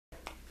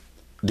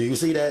Do you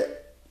see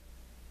that?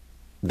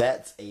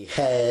 That's a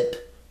head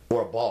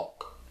or a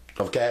bulk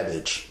of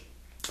cabbage.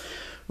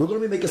 We're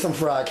going to be making some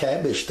fried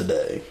cabbage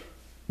today.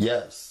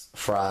 Yes,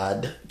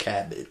 fried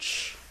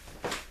cabbage.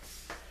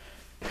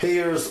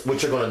 Here's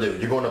what you're going to do.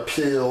 You're going to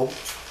peel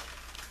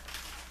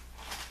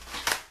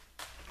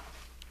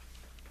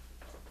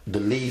the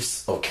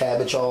leaves of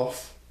cabbage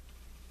off,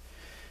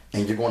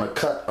 and you're going to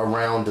cut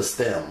around the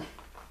stem.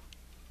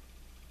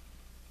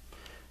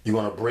 You're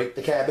going to break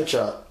the cabbage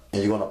up,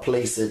 and you're going to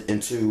place it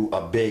into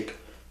a big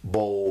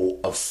bowl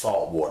of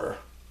salt water.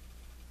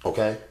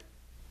 Okay?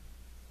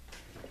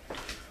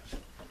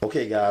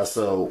 Okay, guys,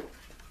 so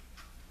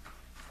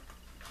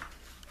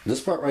this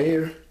part right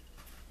here,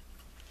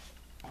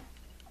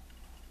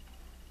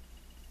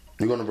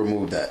 you're going to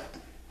remove that.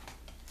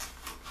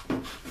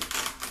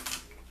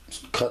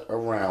 Just cut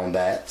around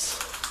that,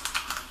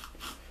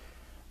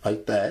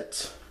 like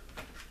that.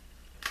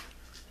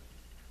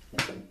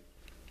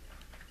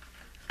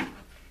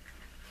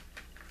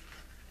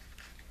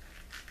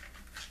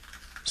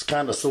 It's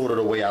kind of sort of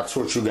the way I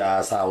taught you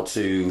guys how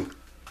to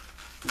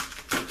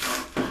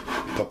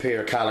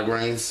prepare collard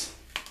greens.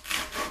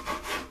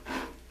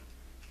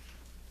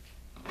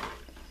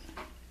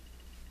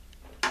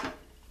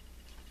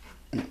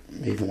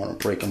 Maybe want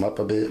to break them up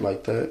a bit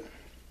like that.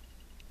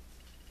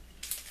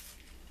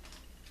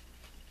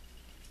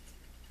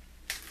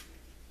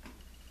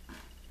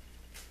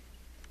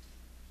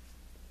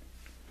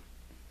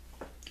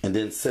 And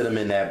then sit them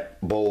in that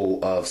bowl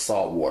of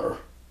salt water.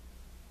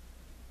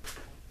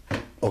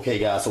 Okay,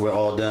 guys, so we're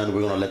all done.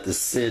 We're going to let this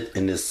sit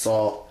in this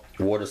salt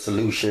water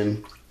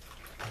solution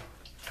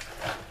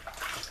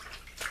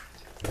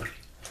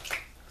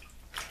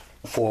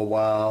for a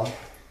while.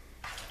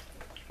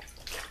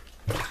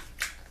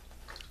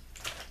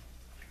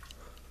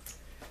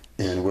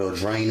 And we'll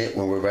drain it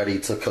when we're ready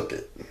to cook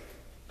it.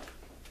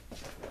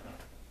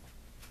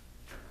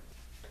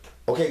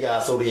 Okay,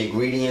 guys, so the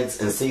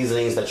ingredients and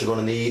seasonings that you're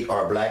going to need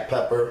are black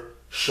pepper,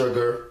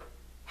 sugar,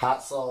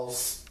 hot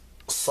sauce,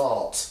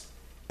 salt,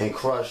 and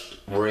crushed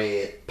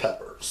red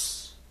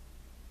peppers.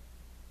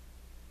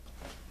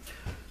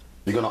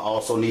 You're going to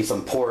also need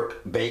some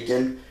pork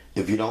bacon.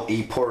 If you don't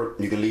eat pork,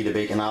 you can leave the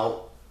bacon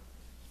out.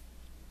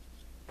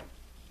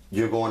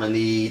 You're going to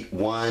need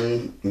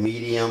 1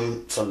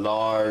 medium to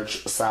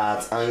large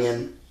size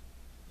onion.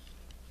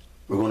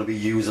 We're going to be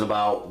using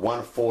about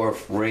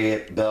 1/4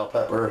 red bell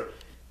pepper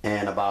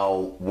and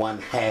about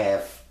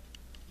 1/2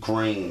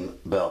 green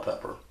bell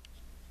pepper.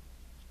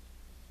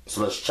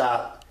 So let's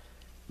chop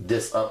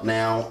this up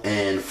now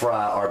and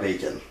fry our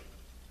bacon.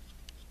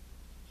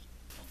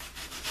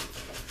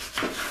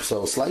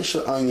 So slice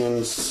your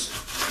onions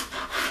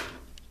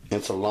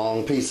into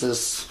long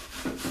pieces.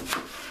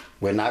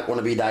 We're not going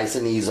to be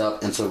dicing these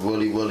up into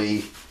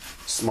really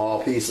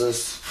small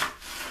pieces.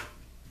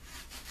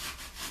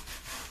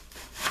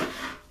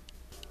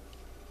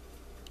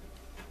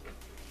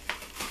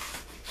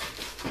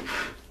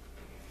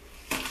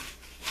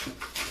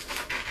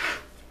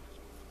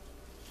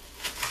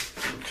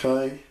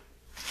 Okay.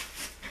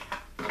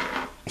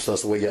 So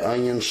that's the way your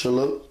onions should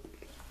look.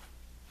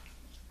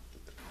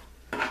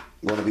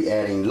 We're going to be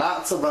adding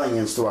lots of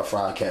onions to our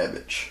fried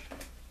cabbage.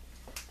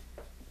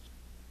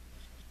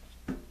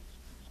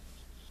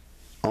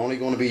 Only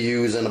going to be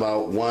using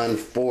about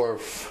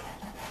 1/4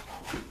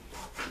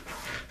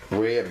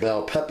 red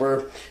bell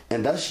pepper,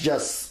 and that's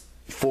just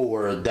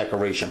for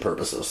decoration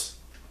purposes.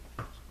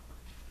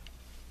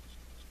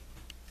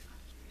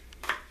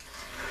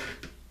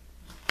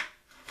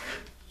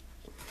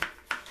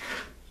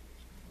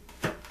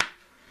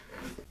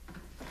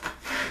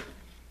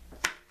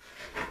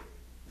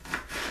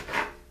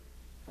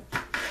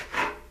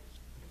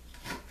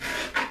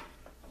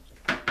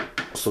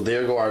 So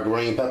there go our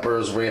green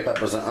peppers, red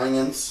peppers, and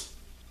onions.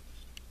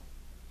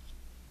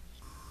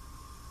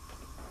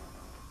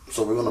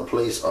 So we're going to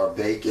place our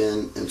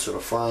bacon into the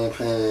frying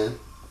pan.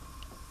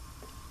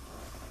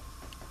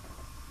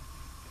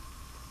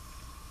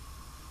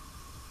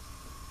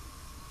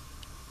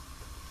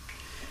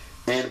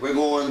 And we're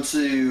going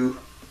to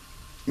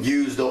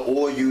use the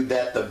oil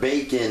that the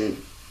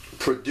bacon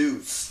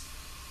produced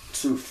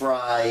to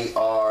fry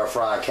our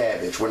fried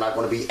cabbage. We're not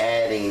going to be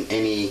adding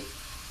any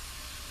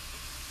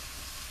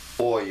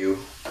oil.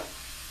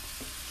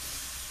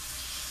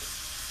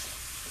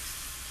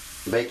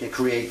 Bacon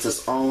creates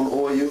its own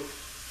oil.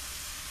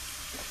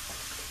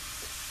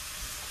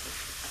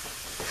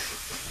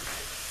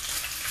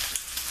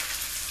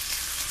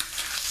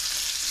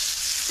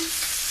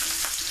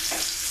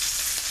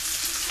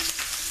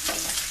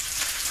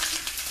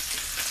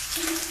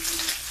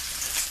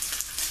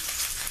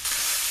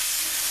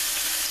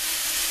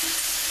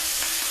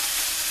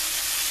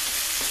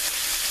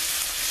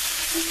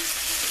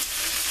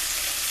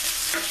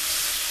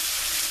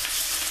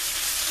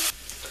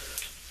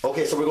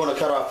 Okay, so we're going to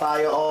cut our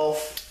fire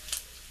off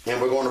and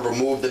we're going to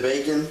remove the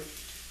bacon.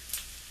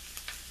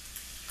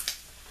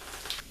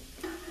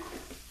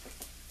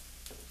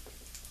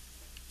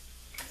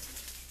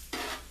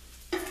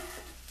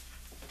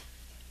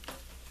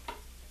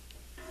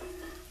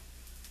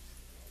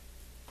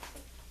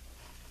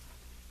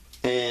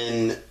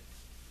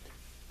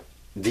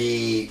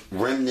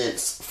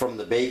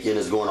 bacon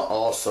is going to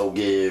also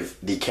give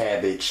the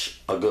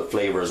cabbage a good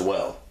flavor as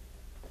well.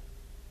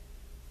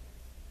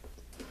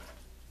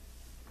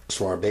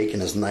 So our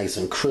bacon is nice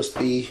and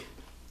crispy.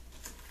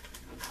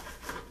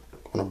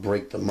 I'm going to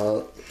break them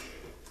up.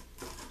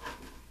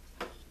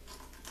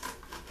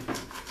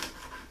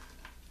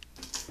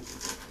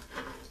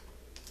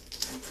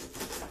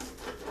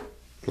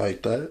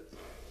 Like that.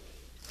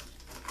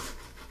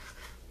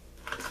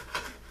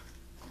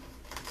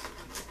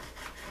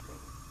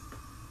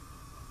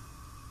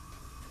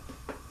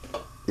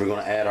 We're going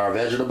to add our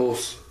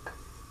vegetables.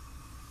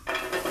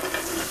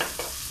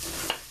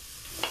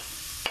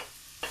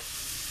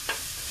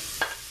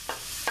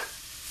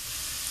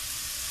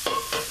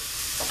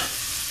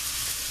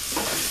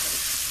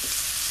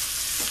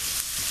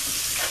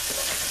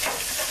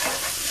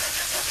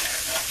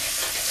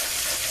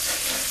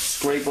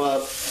 Scrape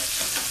up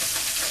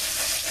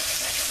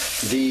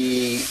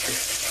the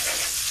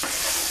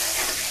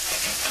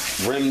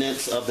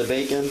remnants of the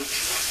bacon.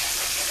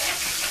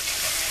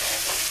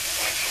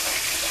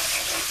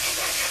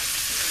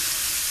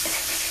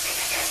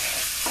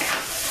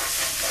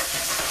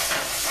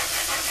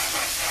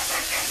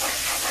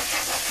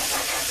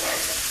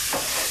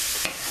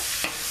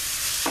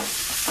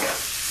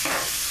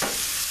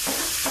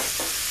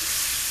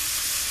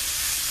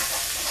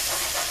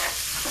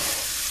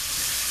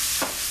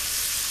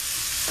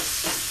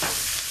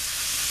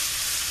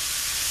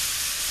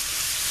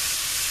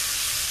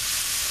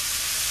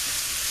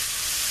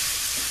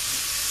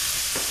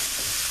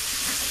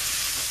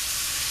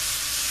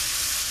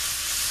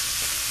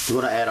 We're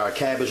going to add our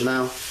cabbage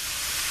now.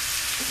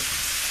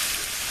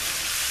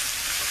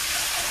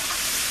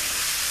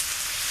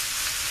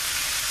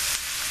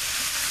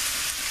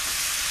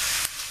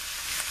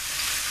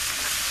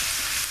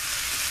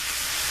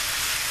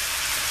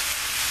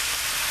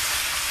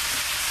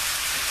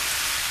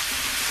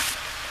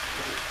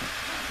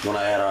 We're going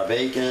to add our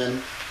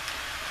bacon.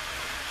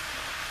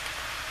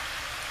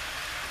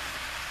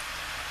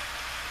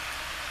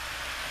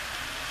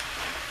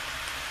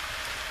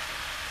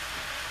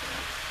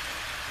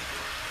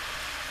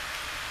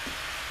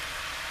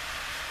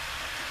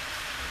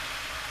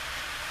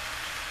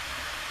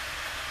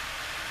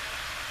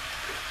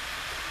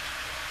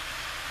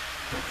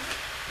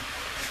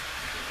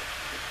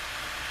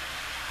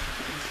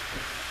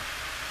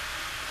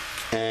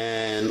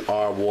 And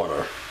our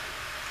water.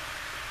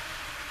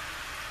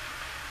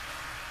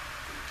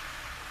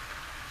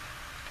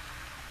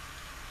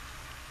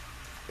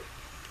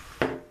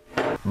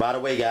 By the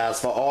way, guys,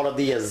 for all of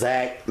the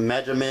exact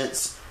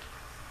measurements,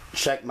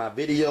 check my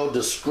video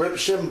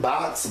description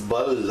box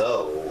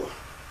below.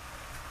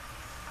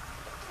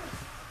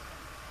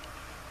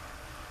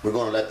 We're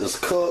going to let this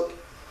cook.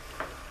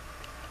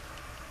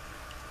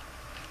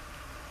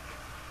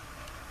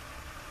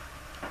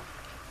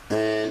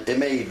 And it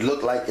may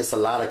look like it's a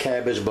lot of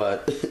cabbage,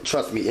 but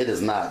trust me, it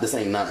is not. This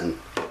ain't nothing.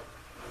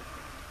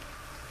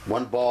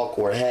 One bulk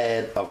or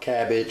head of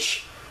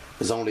cabbage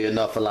is only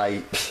enough for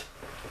like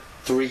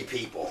 3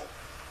 people,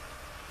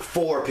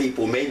 4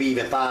 people, maybe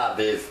even 5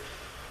 if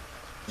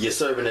you're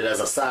serving it as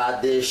a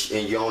side dish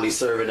and you're only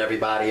serving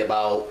everybody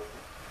about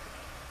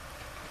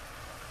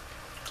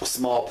a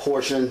small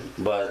portion.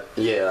 But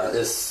yeah,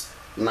 it's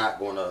not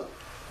going to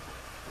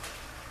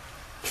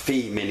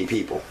feed many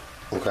people.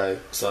 Okay,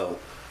 so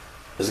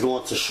it's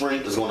going to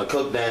shrink, it's going to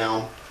cook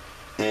down,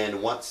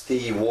 and once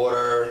the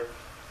water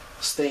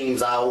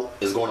steams out,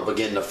 it's going to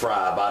begin to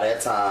fry. By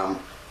that time,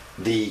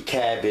 the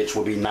cabbage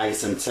will be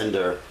nice and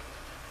tender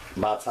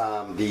by the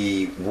time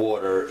the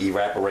water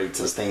evaporates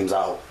and steams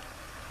out.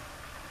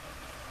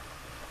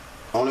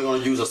 Only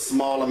going to use a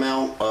small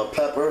amount of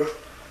pepper.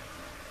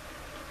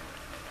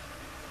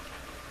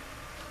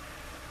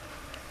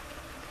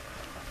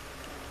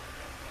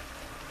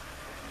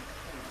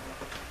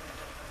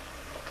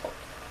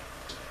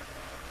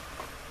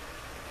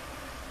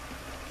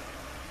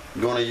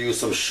 Going to use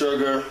some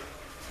sugar.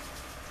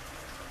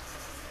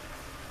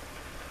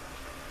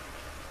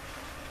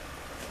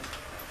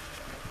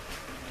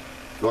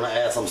 Going to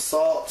add some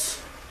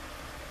salt.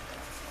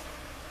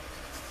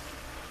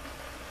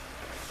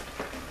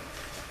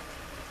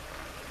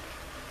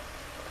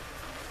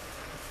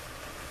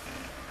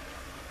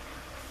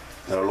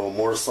 Add a little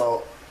more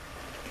salt.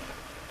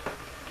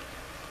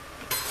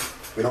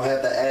 We don't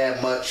have to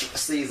add much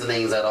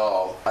seasonings at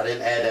all. I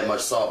didn't add that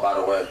much salt, by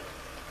the way.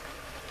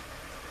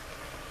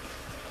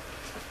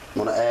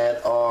 I'm going to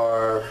add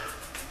our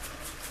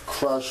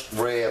crushed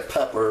red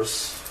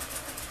peppers.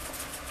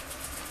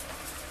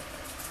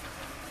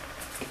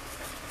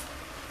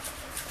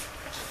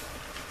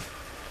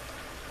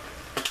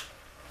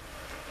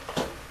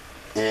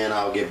 And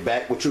I'll get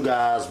back with you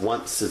guys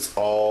once it's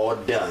all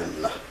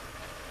done.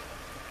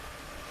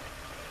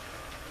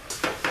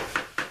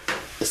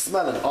 It's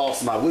smelling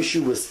awesome. I wish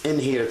you was in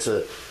here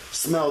to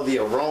smell the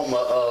aroma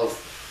of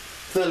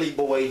Philly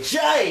Boy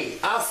J.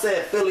 I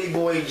said Philly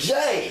Boy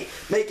J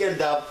making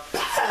the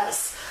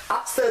best.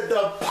 I said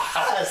the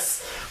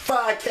best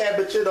fried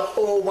cabbage in the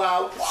whole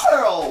wide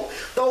world.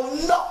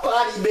 Don't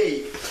nobody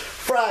make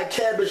fried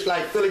cabbage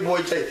like Philly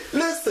Boy J.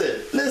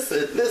 Listen.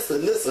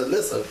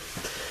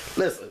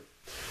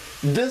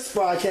 This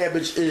fried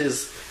cabbage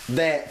is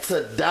that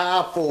to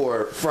die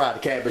for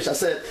fried cabbage. I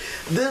said,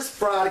 this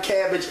fried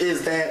cabbage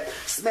is that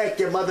smack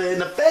your mother in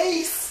the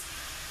face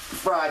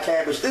fried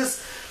cabbage. This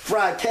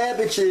fried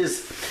cabbage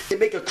is, it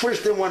make a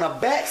Christian want to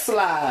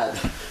backslide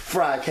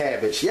fried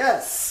cabbage.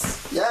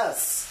 Yes.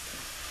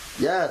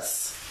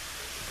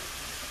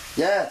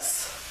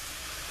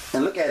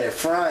 And look at it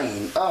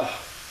frying. Oh.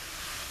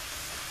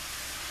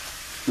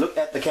 Look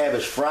at the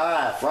cabbage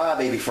fry. Fry,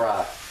 baby,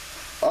 fry.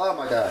 Oh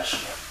my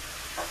gosh.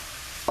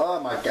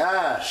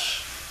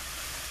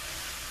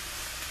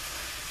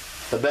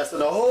 The best in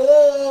the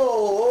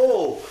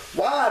whole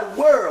wide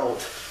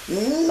world.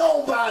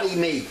 Nobody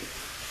made.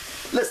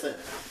 Listen,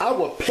 I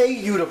will pay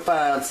you to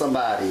find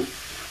somebody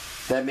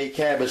that make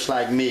cabbage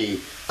like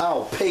me.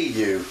 I'll pay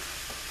you.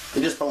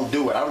 They just don't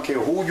do it. I don't care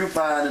who you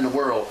find in the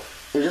world.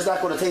 It's just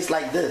not going to taste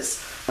like this.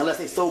 Unless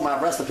they stole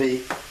my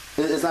recipe.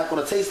 It's not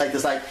going to taste like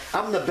this. Like,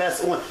 I'm the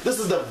best on. This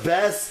is the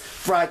best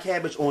fried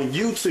cabbage on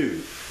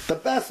YouTube. The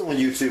best on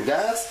YouTube,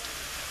 guys.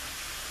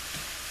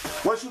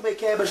 Once you make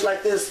cabbage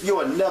like this,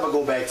 you'll never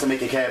go back to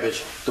making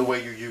cabbage the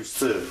way you used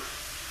to.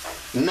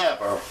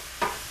 Never.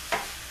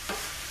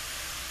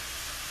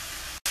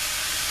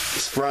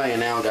 It's frying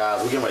now,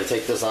 guys. We're getting ready to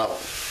take this out.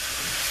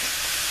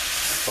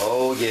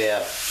 Oh,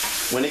 yeah.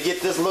 When it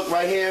get this look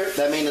right here,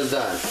 that means it's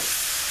done.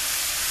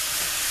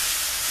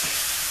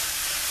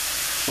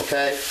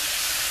 Okay?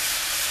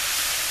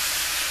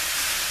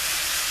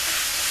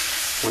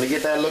 When it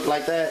get that look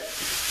like that,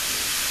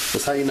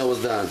 that's how you know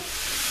it's done.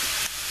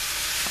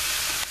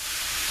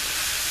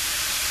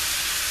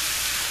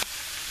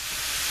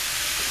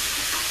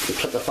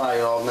 Cut the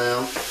fire off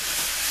now.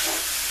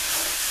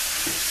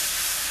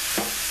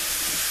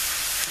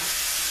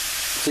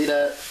 See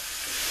that?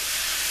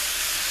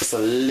 It's a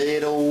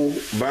little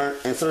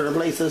burnt in certain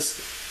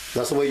places.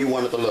 That's the way you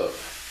want it to look.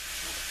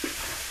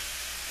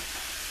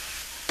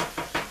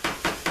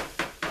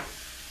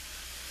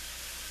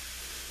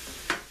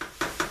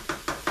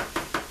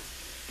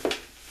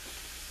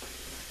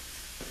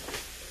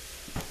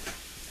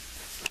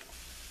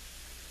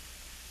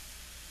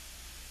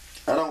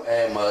 I don't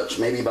add much,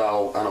 maybe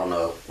about, I don't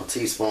know, a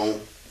teaspoon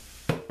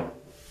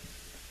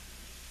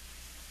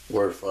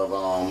worth of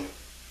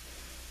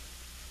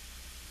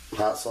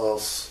hot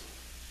sauce.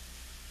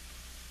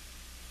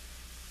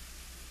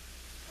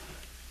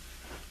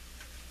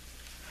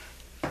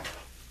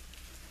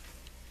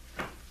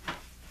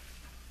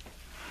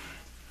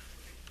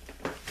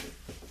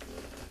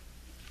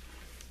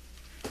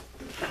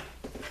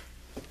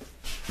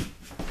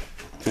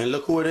 And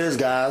look who it is,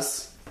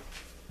 guys.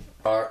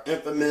 Our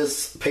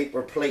infamous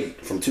paper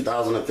plate from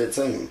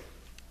 2015.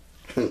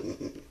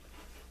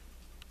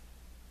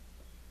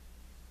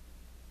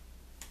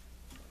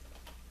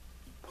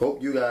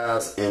 Hope you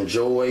guys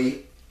enjoy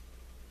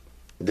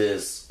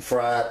this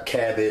fried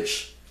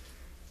cabbage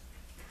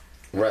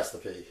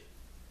recipe.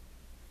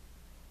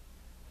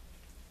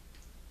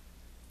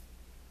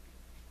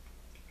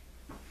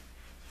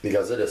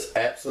 Because it is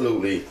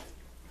absolutely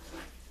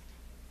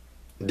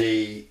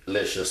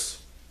delicious.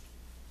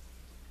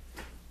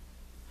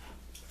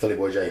 Philly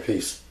Boy J,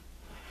 peace.